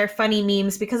continue to share funny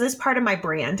memes because it's part of my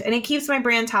brand and it keeps my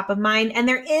brand top of mind. And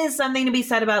there is something to be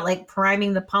said about like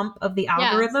priming the pump of the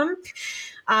algorithm. Yeah.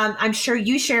 I'm sure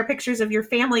you share pictures of your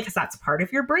family because that's part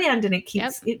of your brand and it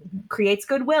creates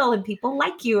goodwill and people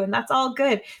like you and that's all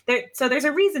good. So there's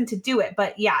a reason to do it,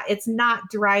 but yeah, it's not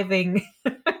driving,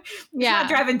 not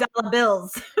driving dollar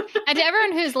bills. And to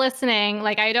everyone who's listening,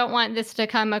 like, I don't want this to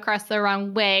come across the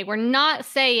wrong way. We're not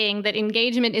saying that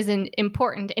engagement isn't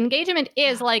important. Engagement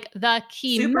is like the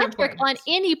key metric on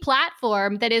any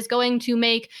platform that is going to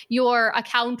make your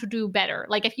account do better.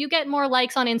 Like if you get more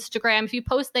likes on Instagram, if you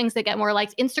post things that get more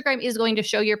likes, Instagram is going to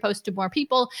show your post to more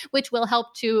people, which will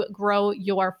help to grow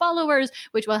your followers,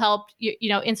 which will help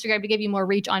Instagram to give you more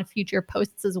reach on future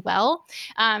posts as well.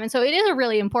 And so it is a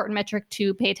really important metric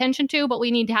to pay attention to, but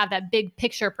we need to have that big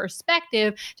picture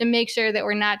perspective to make sure that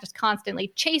we're not just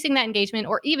constantly chasing that engagement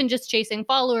or even just chasing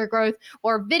follower growth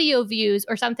or video views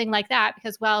or something like that,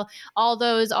 because all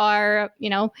those are,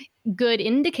 good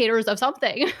indicators of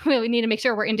something. We need to make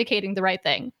sure we're indicating the right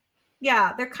thing.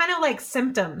 Yeah, they're kind of like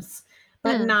symptoms,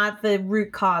 but not the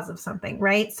root cause of something,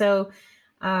 right? So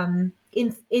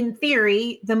in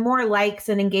theory, the more likes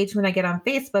and engagement I get on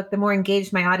Facebook, the more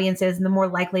engaged my audience is and the more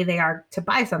likely they are to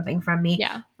buy something from me.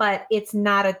 Yeah. But it's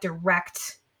not a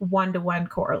direct one-to-one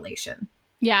correlation.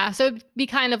 Yeah. So it'd be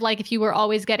kind of like if you were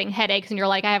always getting headaches and you're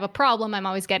like, I have a problem, I'm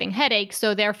always getting headaches,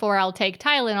 so therefore I'll take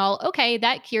Tylenol. Okay,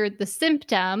 that cured the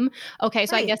symptom. Okay,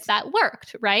 so I guess that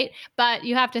worked, right? But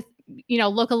you have to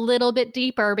look a little bit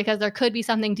deeper because there could be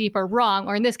something deeper wrong.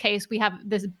 Or in this case, we have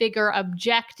this bigger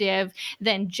objective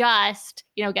than just,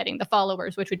 getting the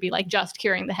followers, which would be like just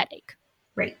curing the headache.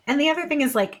 Right. And the other thing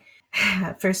is like,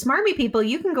 for smarmy people,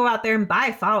 you can go out there and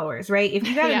buy followers, right? If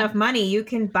you got enough money, you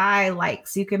can buy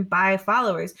likes, you can buy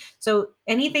followers. So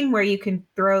anything where you can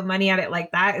throw money at it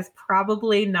like that is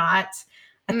probably not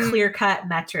a clear-cut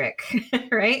metric,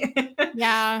 right?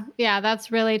 Yeah,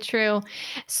 that's really true.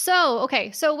 So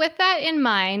with that in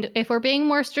mind, if we're being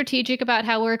more strategic about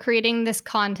how we're creating this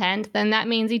content, then that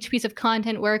means each piece of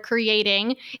content we're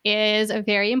creating is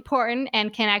very important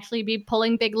and can actually be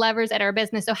pulling big levers at our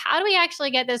business. So how do we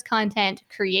actually get this content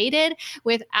created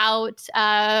without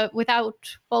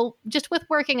just with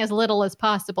working as little as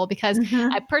possible? Because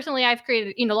I've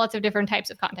created, lots of different types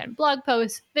of content, blog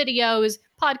posts, videos,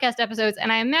 podcast episodes.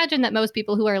 And I imagine that most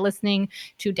people who are listening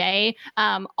today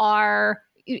are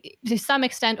to some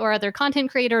extent or other content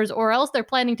creators, or else they're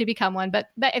planning to become one. But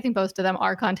I think most of them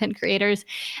are content creators.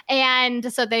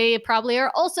 And so they probably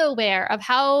are also aware of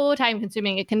how time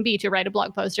consuming it can be to write a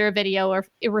blog post or a video or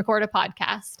record a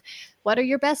podcast. What are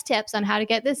your best tips on how to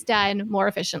get this done more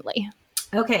efficiently?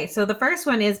 Okay, so the first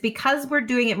one is because we're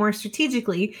doing it more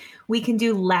strategically, we can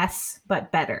do less but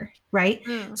better, right?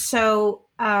 So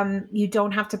you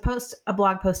don't have to post a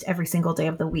blog post every single day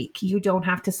of the week. You don't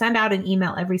have to send out an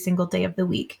email every single day of the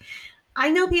week. I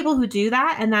know people who do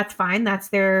that, and that's fine. That's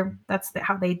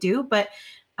how they do. But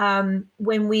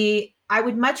I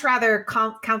would much rather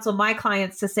counsel my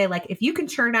clients to say, like, if you can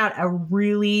churn out a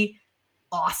really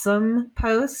awesome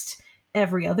post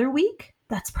every other week,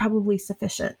 that's probably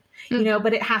sufficient. Mm-hmm.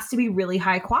 But it has to be really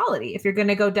high quality. If you're going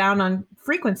to go down on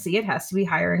frequency, it has to be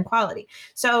higher in quality.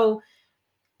 So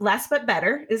less but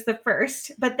better is the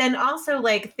first, but then also,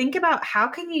 like, think about how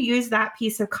can you use that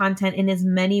piece of content in as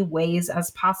many ways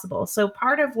as possible. So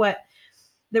part of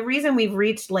the reason we've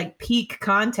reached like peak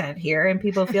content here and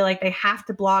people feel like they have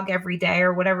to blog every day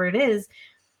or whatever it is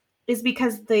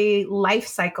because the life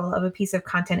cycle of a piece of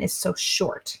content is so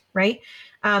short, right?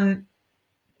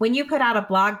 When you put out a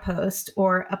blog post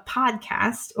or a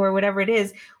podcast or whatever it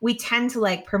is, we tend to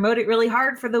like promote it really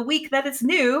hard for the week that it's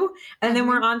new. And then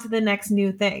we're on to the next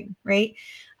new thing, right?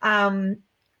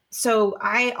 So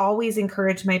I always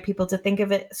encourage my people to think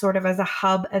of it sort of as a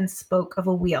hub and spoke of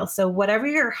a wheel. So whatever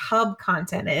your hub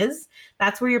content is,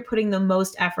 that's where you're putting the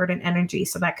most effort and energy.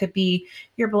 So that could be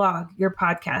your blog, your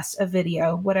podcast, a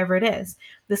video, whatever it is.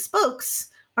 The spokes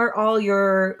are all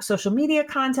your social media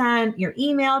content, your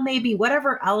email, maybe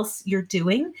whatever else you're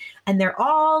doing. And they're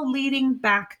all leading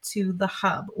back to the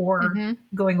hub or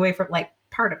going away from like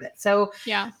part of it. So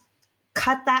yeah,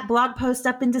 cut that blog post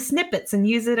up into snippets and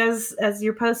use it as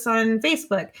your posts on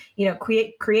Facebook.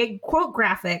 Create quote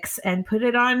graphics and put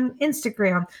it on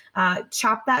Instagram.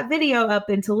 Chop that video up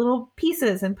into little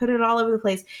pieces and put it all over the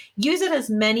place. Use it as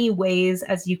many ways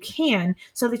as you can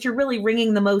so that you're really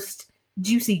wringing the most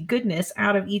juicy goodness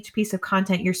out of each piece of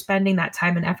content you're spending that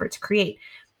time and effort to create.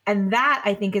 And that,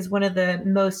 I think, is one of the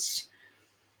most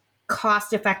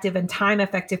cost-effective and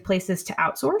time-effective places to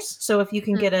outsource. So if you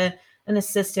can get an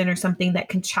assistant or something that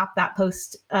can chop that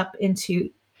post up into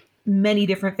many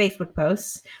different Facebook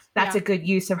posts, that's a good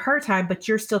use of her time, but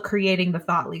you're still creating the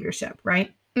thought leadership,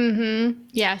 right?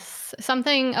 Yes.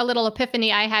 A little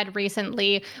epiphany I had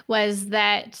recently was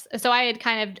that, so I had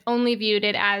kind of only viewed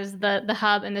it as the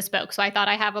hub and the spoke. So I thought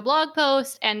I have a blog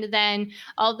post and then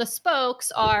all the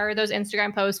spokes are those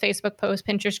Instagram posts, Facebook posts,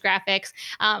 Pinterest graphics,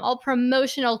 all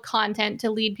promotional content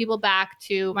to lead people back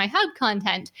to my hub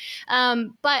content.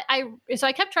 But I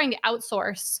kept trying to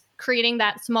outsource creating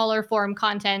that smaller form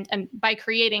content. And by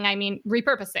creating, I mean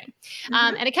repurposing.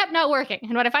 And it kept not working.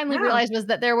 And what I finally realized was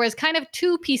that there was kind of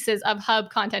two pieces of hub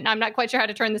content. Now, I'm not quite sure how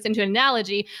to turn this into an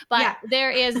analogy, but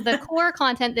there is the core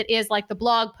content that is like the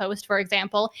blog post, for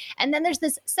example. And then there's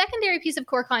this secondary piece of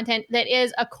core content that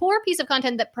is a core piece of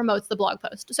content that promotes the blog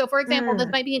post. So for example, this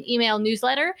might be an email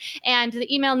newsletter, and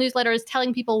the email newsletter is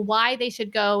telling people why they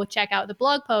should go check out the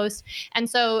blog post. And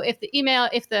so if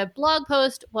the blog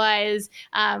post was,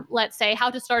 let's say, how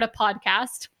to start a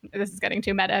podcast. This is getting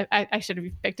too meta. I should have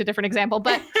picked a different example.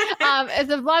 But if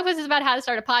the blog post is about how to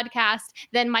start a podcast,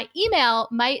 then my email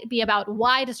might be about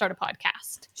why to start a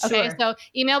podcast. Okay, so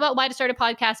email about why to start a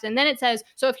podcast. And then it says,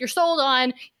 so if you're sold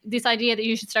on this idea that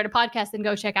you should start a podcast, then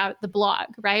go check out the blog,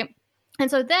 right? And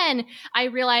so then I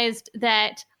realized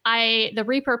that the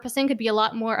repurposing could be a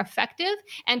lot more effective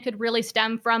and could really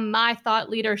stem from my thought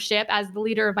leadership as the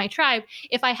leader of my tribe.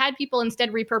 If I had people instead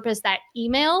repurpose that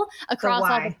email across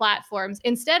all the platforms,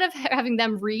 instead of having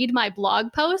them read my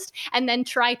blog post and then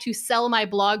try to sell my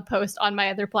blog post on my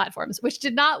other platforms, which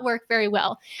did not work very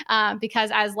well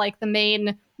because as like the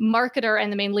main marketer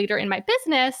and the main leader in my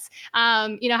business,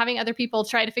 having other people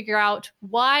try to figure out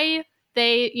why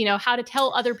they, how to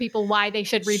tell other people why they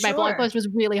should read my blog post was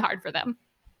really hard for them.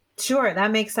 Sure,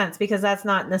 that makes sense because that's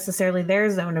not necessarily their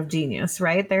zone of genius,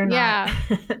 right? They're not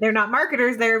they're not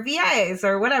marketers, they're VAs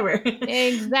or whatever.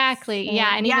 Exactly.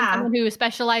 Yeah. And even someone who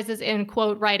specializes in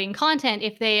quote writing content,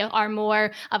 if they are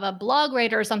more of a blog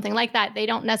writer or something like that, they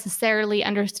don't necessarily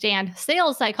understand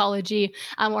sales psychology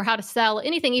or how to sell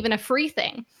anything, even a free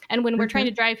thing. And when we're trying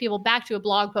to drive people back to a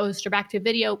blog post or back to a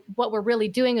video, what we're really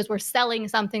doing is we're selling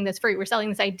something that's free. We're selling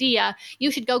this idea. You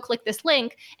should go click this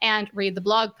link and read the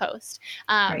blog post.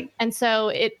 And so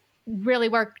it really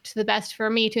worked the best for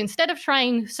me to, instead of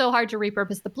trying so hard to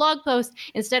repurpose the blog post,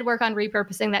 instead work on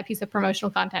repurposing that piece of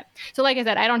promotional content. So like I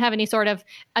said, I don't have any sort of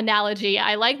analogy.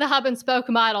 I like the hub and spoke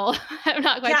model. I'm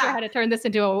not quite sure how to turn this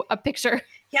into a picture.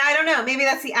 Yeah, I don't know. Maybe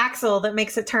that's the axle that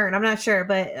makes it turn. I'm not sure,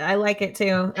 but I like it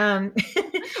too.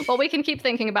 Well, we can keep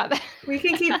thinking about that. We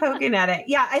can keep poking at it.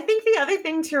 Yeah, I think the other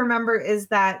thing to remember is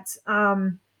that,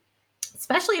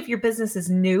 especially if your business is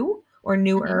new or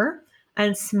newer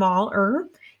and smaller,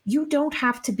 you don't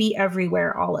have to be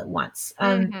everywhere all at once.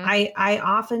 I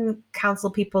often counsel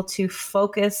people to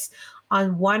focus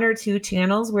on one or two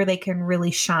channels where they can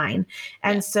really shine.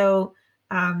 And so,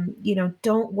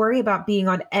 don't worry about being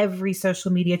on every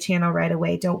social media channel right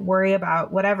away. Don't worry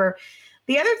about whatever.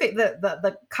 the other thing,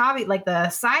 the caveat, like the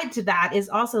side to that is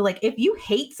also like, if you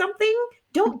hate something,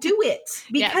 don't do it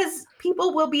because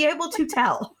people will be able to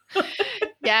tell.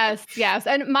 Yes.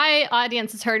 And my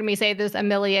audience has heard me say this a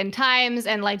million times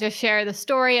and like just share the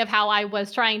story of how I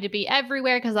was trying to be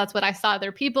everywhere because that's what I saw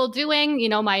other people doing. You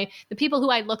know, the people who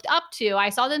I looked up to, I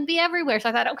saw them be everywhere. So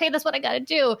I thought, okay, that's what I got to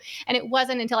do. And it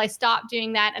wasn't until I stopped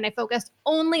doing that and I focused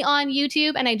only on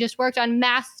YouTube and I just worked on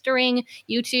mastering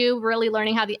YouTube, really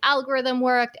learning how the algorithm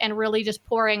worked and really just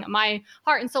pouring my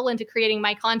heart and soul into creating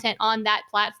my content on that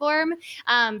platform,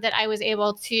 that I was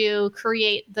able to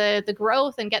create the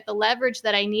growth and get the leverage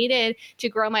that I needed to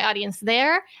grow my audience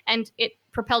there. And it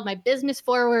propelled my business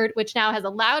forward, which now has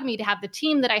allowed me to have the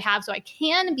team that I have so I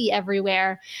can be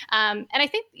everywhere. And I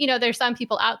think, you know, there's some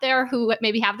people out there who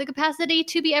maybe have the capacity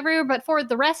to be everywhere, but for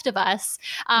the rest of us,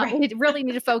 we really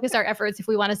need to focus our efforts if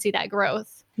we want to see that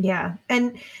growth. Yeah.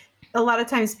 And a lot of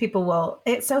times people will,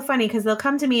 it's so funny because they'll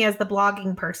come to me as the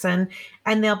blogging person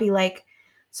and they'll be like,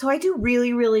 so I do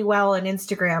really, really well on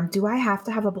Instagram. Do I have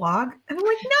to have a blog? And I'm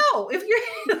like, no, if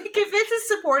you're like, if this is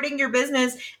supporting your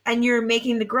business and you're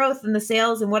making the growth and the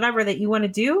sales and whatever that you want to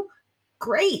do,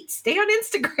 great. Stay on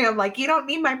Instagram. Like you don't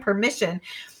need my permission.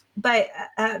 But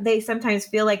they sometimes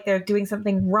feel like they're doing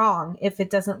something wrong if it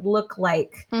doesn't look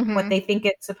like what they think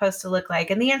it's supposed to look like.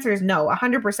 And the answer is no,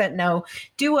 100% no.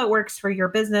 Do what works for your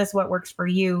business, what works for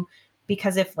you.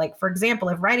 Because if, like, for example,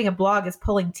 if writing a blog is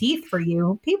pulling teeth for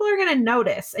you, people are going to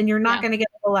notice and you're not going to get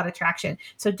a lot of traction.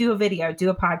 So do a video, do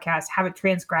a podcast, have it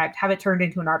transcribed, have it turned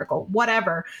into an article,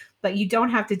 whatever. But you don't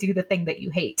have to do the thing that you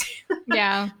hate.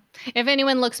 Yeah. If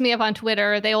anyone looks me up on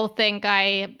Twitter, they will think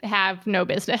I have no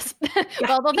business.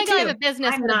 Well, they'll think I have a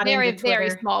business, but a very,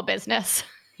 very small business.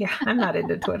 Yeah, I'm not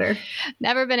into Twitter.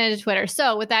 Never been into Twitter.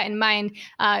 So with that in mind,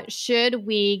 should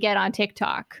we get on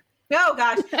TikTok? Oh,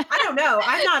 gosh. I don't know.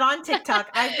 I'm not on TikTok.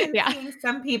 I've been seeing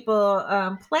some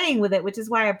people playing with it, which is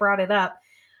why I brought it up.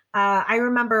 I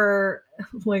remember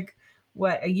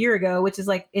a year ago, which is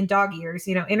like in dog years,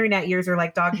 you know, internet years are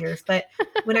like dog years. But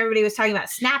when everybody was talking about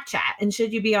Snapchat and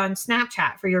should you be on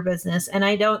Snapchat for your business? And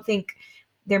I don't think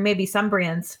there may be some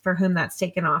brands for whom that's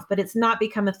taken off, but it's not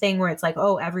become a thing where it's like,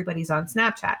 oh, everybody's on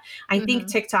Snapchat. I think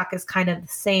TikTok is kind of the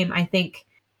same. I think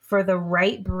for the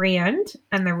right brand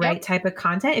and the right type of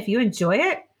content, if you enjoy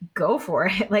it, go for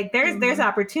it. Like there's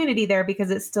opportunity there because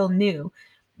it's still new,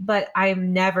 but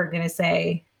I'm never going to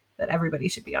say that everybody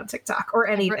should be on TikTok or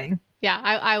anything. Yeah,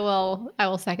 I will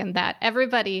second that.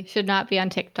 Everybody should not be on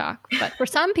TikTok, but for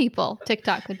some people,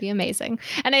 TikTok could be amazing.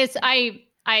 And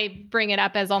I bring it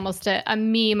up as almost a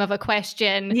meme of a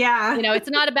question. Yeah. You know, it's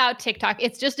not about TikTok.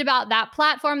 It's just about that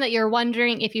platform that you're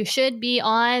wondering if you should be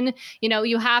on. You know,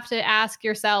 you have to ask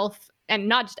yourself, and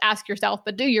not just ask yourself,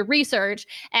 but do your research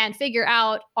and figure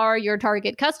out, are your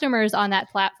target customers on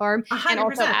that platform? 100%. And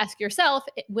also ask yourself,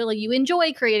 will you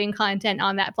enjoy creating content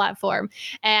on that platform?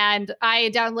 And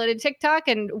I downloaded TikTok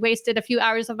and wasted a few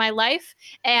hours of my life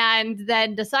and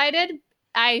then decided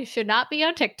I should not be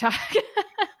on TikTok.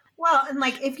 Well, and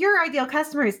like if your ideal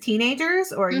customer is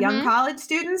teenagers or young college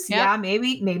students,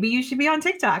 maybe you should be on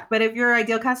TikTok. But if your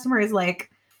ideal customer is like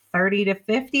 30 to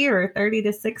 50 or 30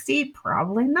 to 60,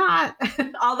 probably not.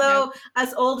 Although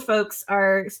us old folks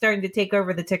are starting to take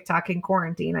over the TikTok in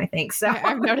quarantine, I think. So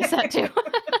I've noticed that too.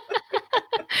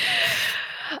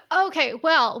 Okay,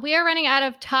 well, we are running out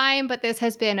of time, but this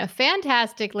has been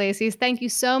fantastic, Lacey. Thank you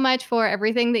so much for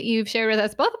everything that you've shared with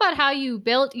us, both about how you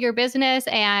built your business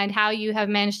and how you have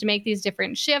managed to make these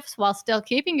different shifts while still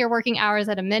keeping your working hours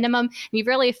at a minimum. And you've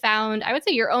really found, I would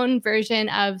say, your own version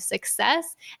of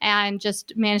success and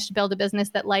just managed to build a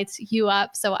business that lights you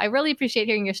up. So I really appreciate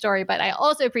hearing your story, but I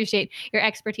also appreciate your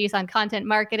expertise on content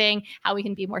marketing, how we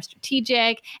can be more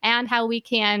strategic, and how we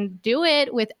can do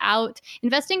it without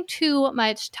investing too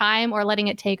much time or letting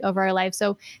it take over our life.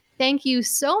 So thank you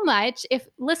so much. If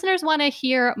listeners want to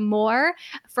hear more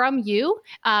from you,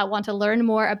 want to learn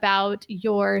more about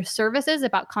your services,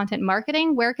 about content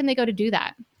marketing, where can they go to do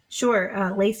that? Sure.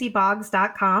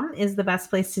 LaceyBoggs.com is the best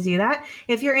place to do that.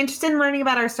 If you're interested in learning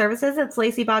about our services, it's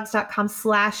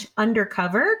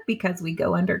LaceyBoggs.com/undercover because we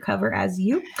go undercover as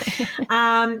you.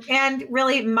 And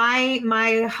really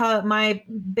my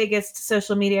biggest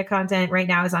social media content right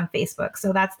now is on Facebook.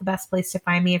 So that's the best place to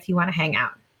find me if you want to hang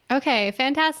out. Okay,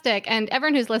 fantastic. And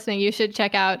everyone who's listening, you should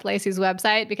check out Lacey's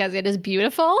website because it is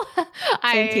beautiful.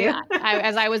 Thank you.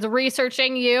 As I was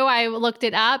researching you, I looked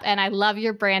it up and I love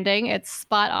your branding. It's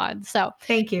spot on. So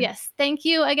thank you. Yes, thank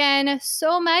you again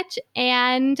so much.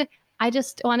 And I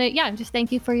just want to, just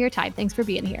thank you for your time. Thanks for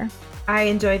being here. I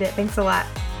enjoyed it. Thanks a lot.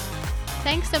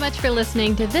 Thanks so much for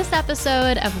listening to this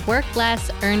episode of Work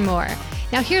Less, Earn More.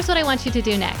 Now, here's what I want you to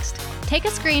do next. Take a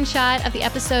screenshot of the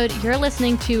episode you're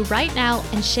listening to right now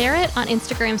and share it on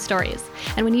Instagram stories.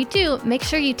 And when you do, make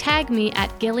sure you tag me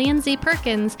at Gillian Z.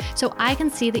 Perkins so I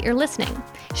can see that you're listening.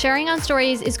 Sharing on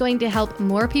stories is going to help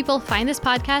more people find this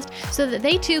podcast so that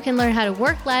they too can learn how to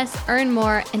work less, earn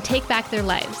more, and take back their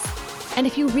lives. And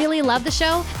if you really love the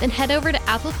show, then head over to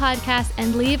Apple Podcasts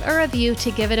and leave a review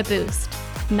to give it a boost.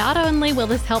 Not only will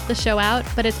this help the show out,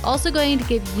 but it's also going to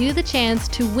give you the chance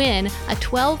to win a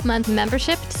 12-month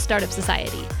membership to Startup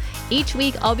Society. Each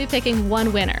week, I'll be picking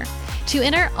one winner. To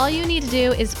enter, all you need to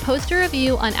do is post a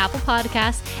review on Apple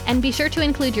Podcasts and be sure to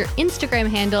include your Instagram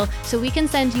handle so we can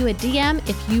send you a DM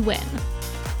if you win.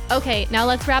 Okay, now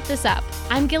let's wrap this up.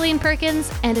 I'm Gillian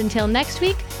Perkins, and until next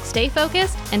week, stay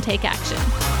focused and take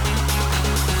action.